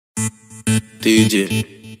DJ,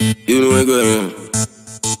 you know I go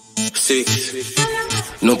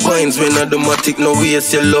 6. No points when I dramatic, no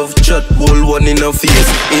waste your love chat, whole one in a face.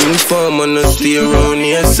 Inform and no stay around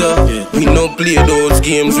here, sir. We no play those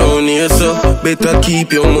games round here, sir. Better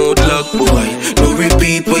keep your mouth locked, boy. No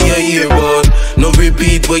repeat what you hear about. No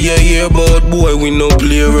repeat what you hear about, boy. We no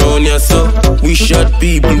play around here, sir. We shot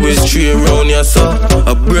people with stray around here, sir.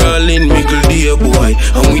 A brawling middle day, boy.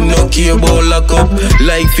 And we no care about lock up.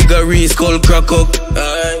 Like figure skull crack up.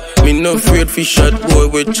 Me no afraid fi shot, boy.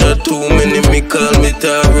 We chat too many, me call me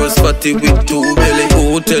Taros fatty with 2 belly.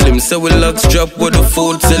 Oh, tell him, say we locks drop with the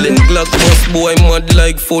phone selling. Glock bust, boy, mad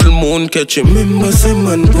like full moon catch him. Remember, say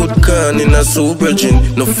man put can in a soup region.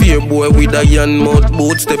 No fear, boy, with a yan mouth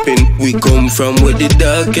boat stepping. We come from where the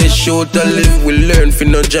darkest short to live. We learn fi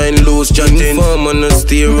no giant loose chatting. Farm and no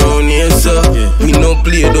stay around here, sir. We no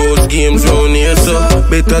play those games round here, sir.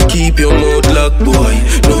 Better keep your mouth locked, boy.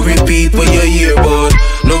 No repeat what you hear about.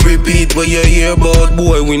 No repeat what you hear about,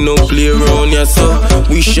 boy. We no play around here, sir.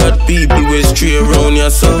 We shot people with stray around here,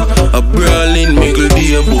 sir. A brawling middle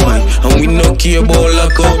day, boy. And we no care about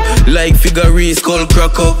lock up. Like figure skull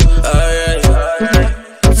crack up. Alright.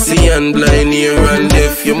 See and blind here and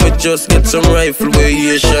deaf. You might just get some rifle where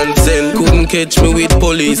you shan't send. Couldn't catch me with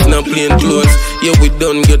police, not plain clothes. Yeah, we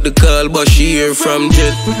done get the call, but she hear from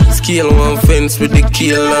jet. Scale one fence with the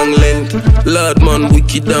kill long length. Lord man,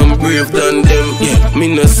 wicked and brave than them. Yeah,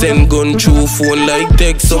 me no send gun through phone like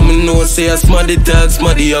text. So me know say a smaddy tag,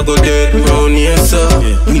 smaddy I go dead round here, sir.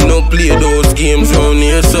 We no play those games round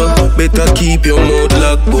here, sir. Better keep your mouth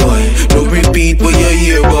locked, boy. No repeat what you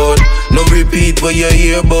hear about. No repeat what you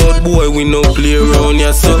hear about, boy. We no play around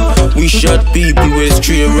here, sir. We shot people with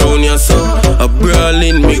stray around here, sir. A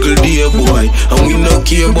brawling middle day, boy. And we no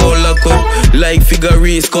care about lock up. Like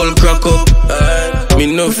figure skull crack up.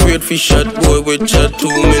 Me no afraid fi shot, boy. We chat too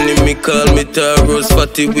many. Me call me Taros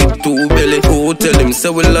fatty with 2 belly. Oh, tell him, say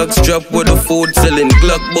we locks drop with the food selling.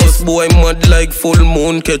 Glock bust, boy, mad like full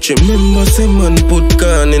moon catch him. Remember, say man put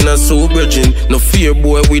can in a soup region. No fear,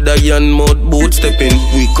 boy, with a yan mouth boat stepping.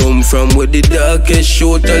 We come from where the darkest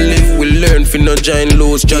short to live. We learn fi no giant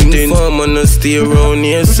loose chatting. Farm and no stay around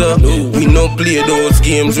here, sir. We no play those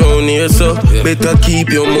games round here, sir. Better keep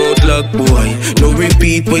your mouth locked, boy. No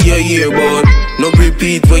repeat what you hear about. No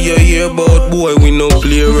repeat what you hear about, boy. We no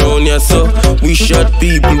play around here, sir. We shot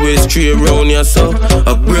people with stray around here, sir.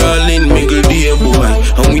 A brawling middle day, boy.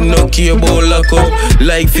 And we no care about lock up.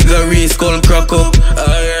 Like figure skull crack up.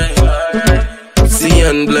 Alright. See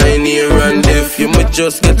and blind here and deaf. You might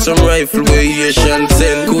just get some rifle where you shan't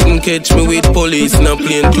send. Couldn't catch me with police, not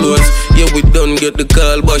plain clothes. Yeah, we done get the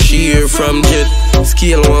call, but she hear from jet.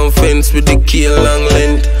 Scale one fence with the kill long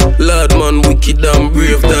length. Lord man, wicked and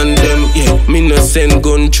brave than them. Yeah, me no send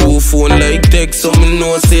gun through phone like text. So me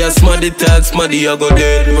no say a smaddy tag, smaddy I go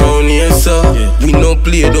dead round here, sir. We no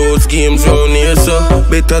play those games round here, sir.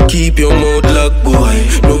 Better keep your mouth locked, boy.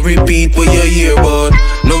 No repeat what you hear about.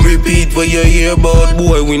 No repeat what you hear about,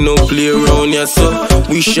 boy. We no play around here, sir.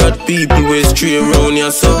 We shot people with stray around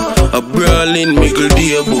here, sir. A brawling middle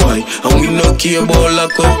day, boy. And we no care about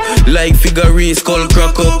lock up. Like figure skull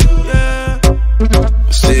crack up.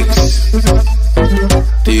 6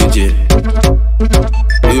 DJ.